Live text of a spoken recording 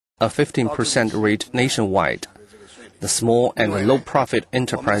a 15% rate nationwide. The small and low-profit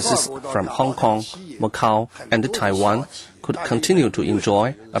enterprises from Hong Kong, Macau, and Taiwan could continue to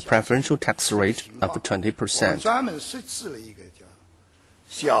enjoy a preferential tax rate of 20%.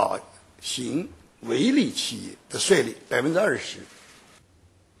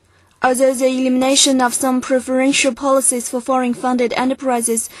 Although the elimination of some preferential policies for foreign-funded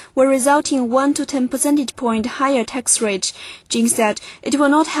enterprises will result in 1 to 10 percentage point higher tax rate, Jing said it will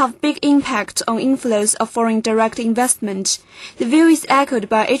not have big impact on inflows of foreign direct investment. The view is echoed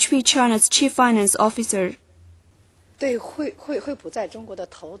by BizChina's chief finance officer. It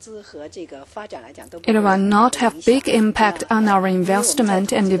will not have big impact on our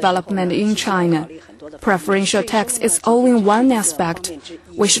investment and development in China. Preferential tax is only one aspect.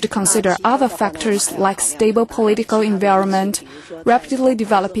 We should consider other factors like stable political environment, rapidly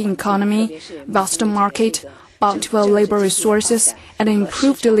developing economy, vast market, bountiful labor resources, and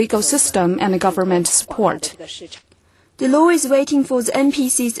improved legal system and government support. The law is waiting for the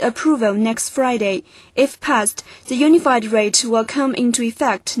NPC's approval next Friday. If passed, the unified rate will come into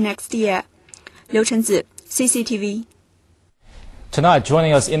effect next year. Liu Chenzi, CCTV. Tonight,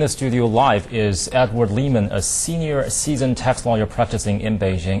 joining us in the studio live is Edward Lehman, a senior seasoned tax lawyer practicing in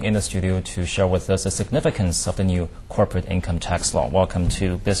Beijing, in the studio to share with us the significance of the new corporate income tax law. Welcome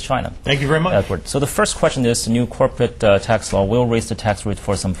to BizChina. Thank you very much, Edward. So the first question is, the new corporate tax law will raise the tax rate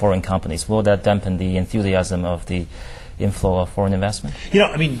for some foreign companies. Will that dampen the enthusiasm of the inflow of foreign investment? You know,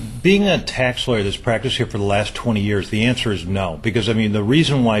 I mean, being a tax lawyer that's practiced here for the last 20 years, the answer is no. Because, I mean, the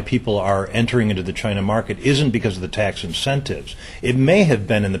reason why people are entering into the China market isn't because of the tax incentives. It may have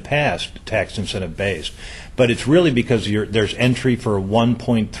been in the past tax incentive based, but it's really because there's entry for a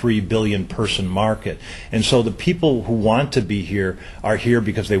 1.3 billion person market. And so the people who want to be here are here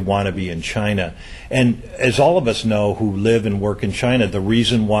because they want to be in China. And as all of us know who live and work in China, the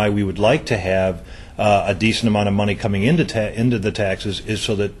reason why we would like to have a decent amount of money coming into the taxes is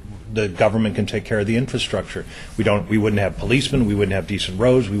so that the government can take care of the infrastructure. We wouldn't have policemen, we wouldn't have decent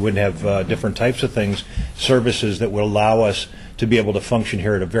roads, we wouldn't have different types of things, services that would allow us to be able to function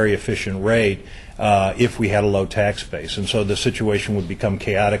here at a very efficient rate if we had a low tax base. And so the situation would become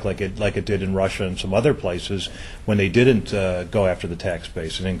chaotic like it did in Russia and some other places when they didn't go after the tax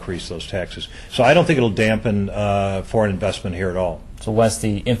base and increase those taxes. So I don't think it'll dampen foreign investment here at all. So once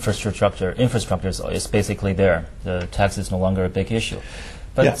the infrastructure is basically there, the tax is no longer a big issue.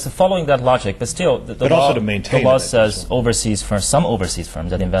 But yeah. So following that logic, but still, the law says some overseas firms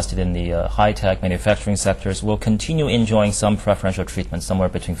that invested in the high-tech manufacturing sectors will continue enjoying some preferential treatment, somewhere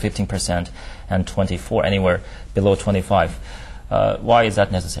between 15% and 24%, anywhere below 25%. Why is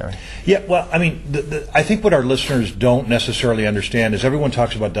that necessary? Yeah, well, I mean, I think what our listeners don't necessarily understand is everyone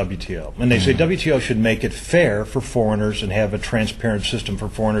talks about WTO, and they say WTO should make it fair for foreigners and have a transparent system for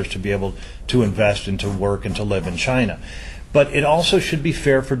foreigners to be able to invest and to work and to live in China. But it also should be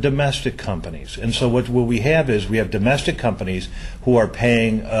fair for domestic companies. And so what we have is we have domestic companies who are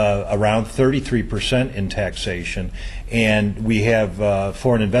paying around 33% in taxation, and we have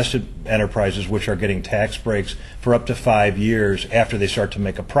foreign invested enterprises which are getting tax breaks for up to 5 years after they start to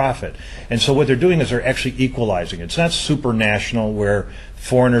make a profit. And so what they're doing is they're actually equalizing. It's not supranational where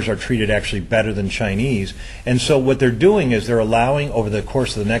foreigners are treated actually better than Chinese. And so what they're doing is they're allowing over the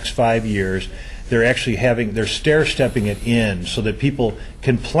course of the next 5 years, they're stair-stepping it in so that people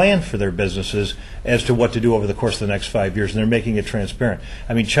can plan for their businesses as to what to do over the course of the next 5 years, and they're making it transparent.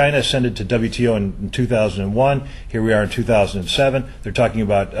 I mean, China ascended to WTO in 2001. Here we are in 2007. They're talking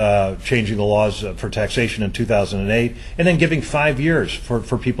about changing the laws for taxation in 2008, and then giving 5 years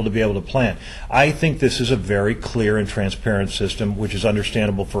for people to be able to plan. I think this is a very clear and transparent system, which is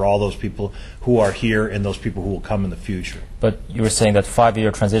understandable for all those people who are here and those people who will come in the future. But you were saying that this 5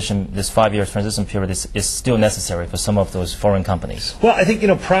 year transition period is still necessary for some of those foreign companies. Well, I think,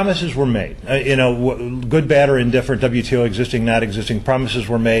 promises were made. Good, bad, or indifferent, WTO existing, not existing, promises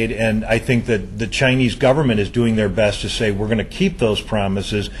were made, and I think that the Chinese government is doing their best to say we're going to keep those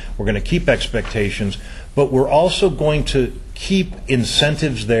promises, we're going to keep expectations, but we're also going to keep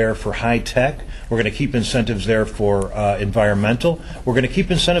incentives there for high tech. We're going to keep incentives there for environmental. We're going to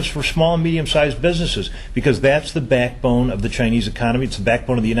keep incentives for small and medium-sized businesses because that's the backbone of the Chinese economy. It's the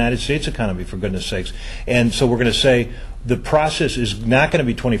backbone of the United States economy, for goodness sakes. And so we're going to say the process is not going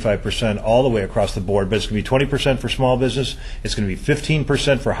to be 25% all the way across the board, but it's going to be 20% for small business. It's going to be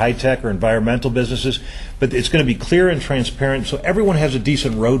 15% for high-tech or environmental businesses. But it's going to be clear and transparent so everyone has a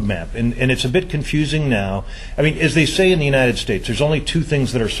decent roadmap. And it's a bit confusing now. I mean, as they say in the United States, there's only two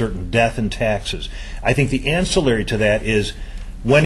things that are certain, death and taxes. I think the ancillary to that is